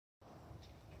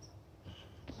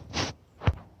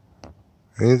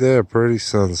Ain't that a pretty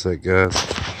sunset, guys?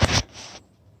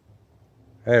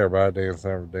 Hey everybody, Dan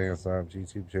Simon from Dan Simon's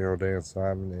YouTube channel, Dan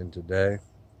Simon, and today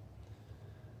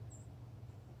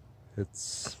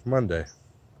it's Monday.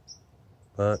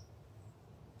 But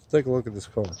let's take a look at this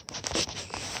car.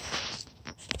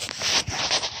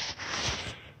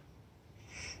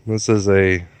 This is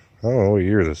a, I don't know what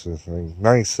year this is,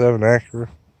 97 Acura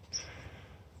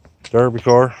Derby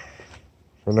car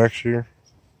for next year.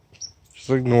 Just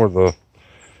ignore the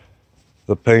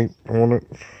paint on it.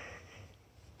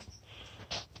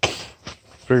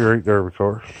 Figure 8 Derby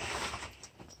car.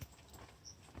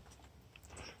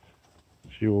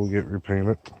 She will get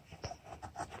repainted.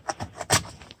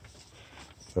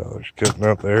 So there's cutting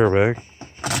out the airbag.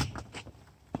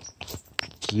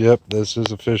 Yep, this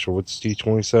is official. It's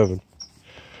T27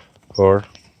 car.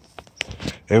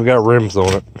 And we got rims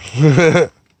on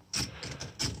it.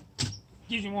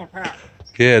 Gives you more power.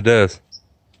 Yeah, it does.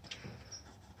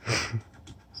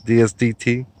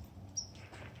 DSDT.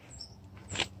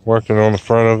 Working on the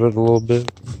front of it a little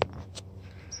bit.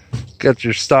 Got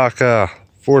your stock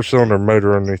 4-cylinder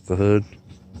motor underneath the hood.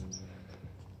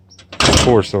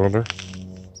 4-cylinder.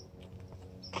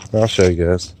 I'll show you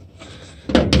guys.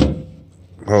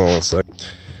 Hold on a sec.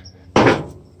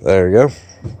 There you go.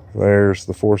 There's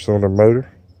the 4-cylinder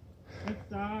motor. It's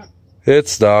stock.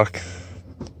 It's stock.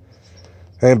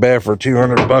 Ain't bad for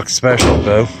 $200 special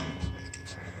though.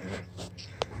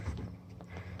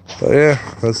 But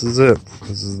yeah, this is it.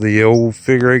 This is the old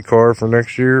figure 8 car for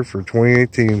next year for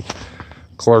 2018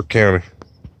 Clarke County.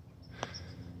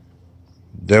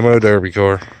 Demo Derby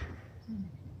car.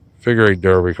 Figure 8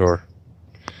 Derby car.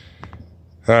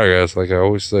 Alright guys, like I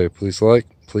always say, please like,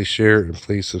 please share, and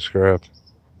please subscribe.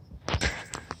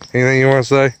 Anything you want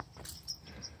to say?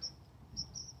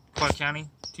 Clarke County,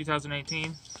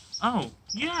 2018. Oh,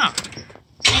 yeah.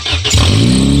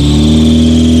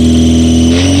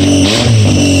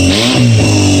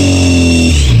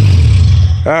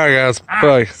 Alright guys,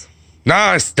 bye.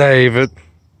 Nice, David.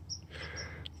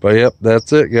 But yep,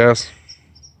 that's it guys.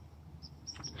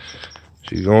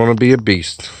 She's gonna be a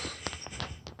beast.